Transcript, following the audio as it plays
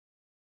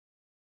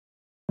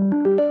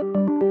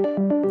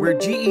Where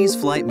GE's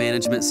flight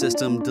management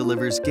system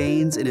delivers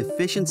gains in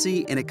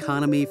efficiency and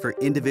economy for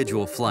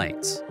individual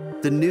flights,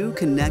 the new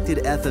Connected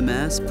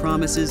FMS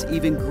promises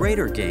even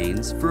greater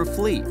gains for a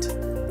fleet.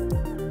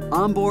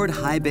 Onboard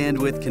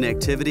high-bandwidth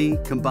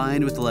connectivity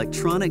combined with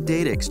electronic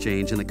data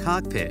exchange in the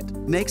cockpit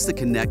makes the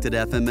Connected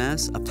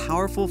FMS a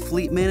powerful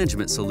fleet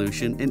management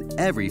solution in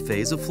every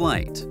phase of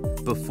flight,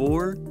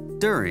 before,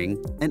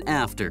 during, and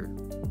after.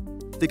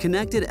 The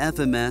Connected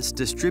FMS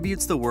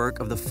distributes the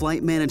work of the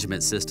flight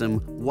management system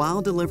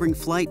while delivering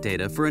flight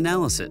data for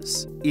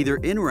analysis, either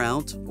en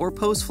route or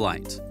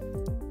post-flight.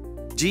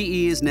 GE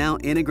is now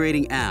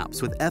integrating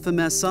apps with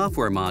FMS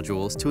software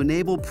modules to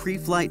enable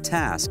pre-flight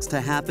tasks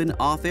to happen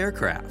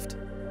off-aircraft.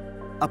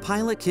 A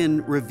pilot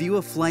can review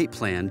a flight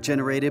plan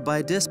generated by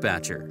a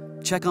dispatcher,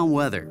 check on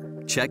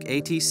weather, check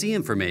ATC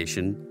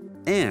information,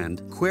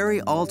 and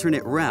query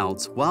alternate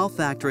routes while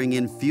factoring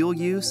in fuel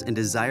use and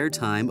desired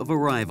time of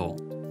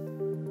arrival.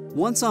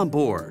 Once on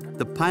board,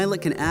 the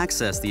pilot can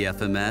access the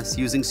FMS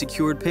using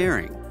secured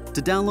pairing to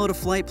download a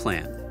flight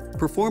plan,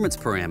 performance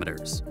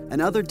parameters,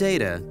 and other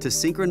data to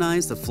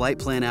synchronize the flight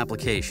plan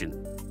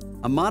application.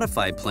 A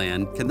modified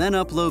plan can then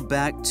upload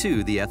back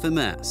to the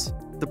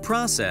FMS. The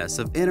process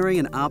of entering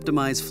an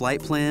optimized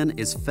flight plan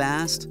is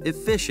fast,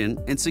 efficient,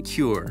 and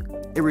secure.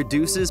 It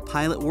reduces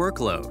pilot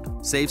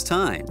workload, saves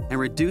time, and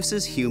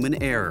reduces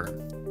human error.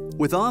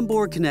 With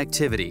onboard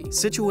connectivity,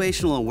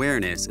 situational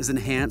awareness is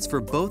enhanced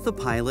for both the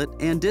pilot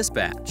and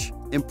dispatch,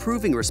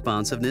 improving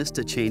responsiveness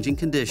to changing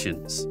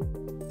conditions.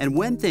 And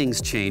when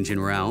things change en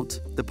route,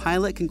 the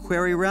pilot can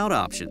query route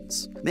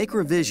options, make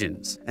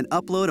revisions, and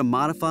upload a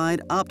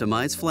modified,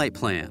 optimized flight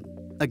plan.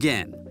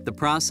 Again, the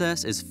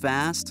process is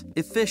fast,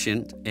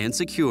 efficient, and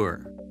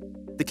secure.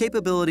 The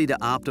capability to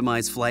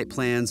optimize flight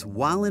plans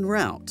while en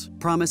route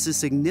promises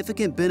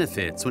significant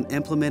benefits when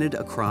implemented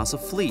across a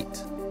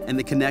fleet, and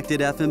the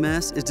Connected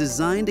FMS is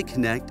designed to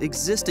connect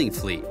existing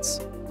fleets.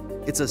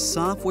 It's a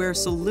software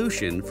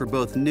solution for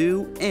both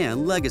new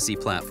and legacy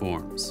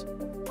platforms.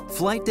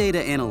 Flight data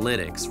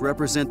analytics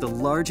represent the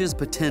largest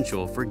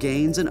potential for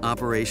gains in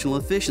operational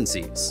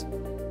efficiencies.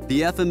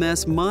 The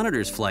FMS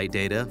monitors flight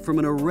data from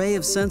an array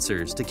of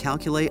sensors to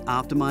calculate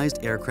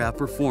optimized aircraft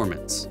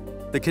performance.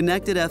 The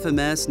Connected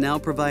FMS now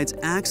provides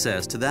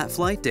access to that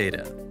flight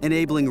data,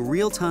 enabling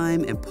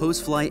real-time and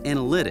post-flight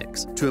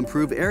analytics to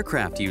improve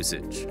aircraft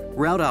usage,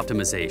 route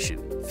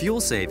optimization,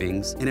 fuel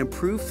savings, and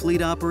improve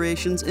fleet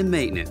operations and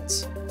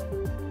maintenance.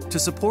 To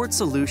support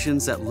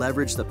solutions that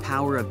leverage the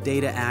power of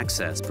data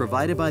access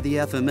provided by the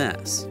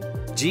FMS,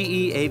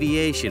 GE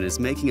Aviation is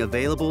making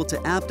available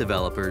to app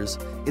developers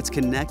its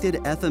Connected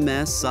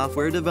FMS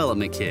Software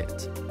Development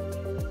Kit.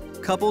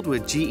 Coupled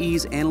with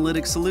GE's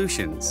analytic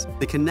solutions,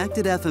 the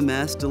Connected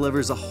FMS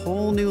delivers a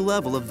whole new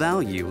level of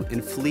value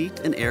in fleet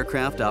and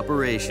aircraft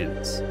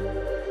operations.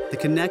 The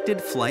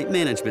Connected Flight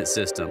Management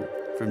System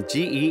from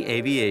GE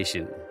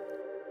Aviation.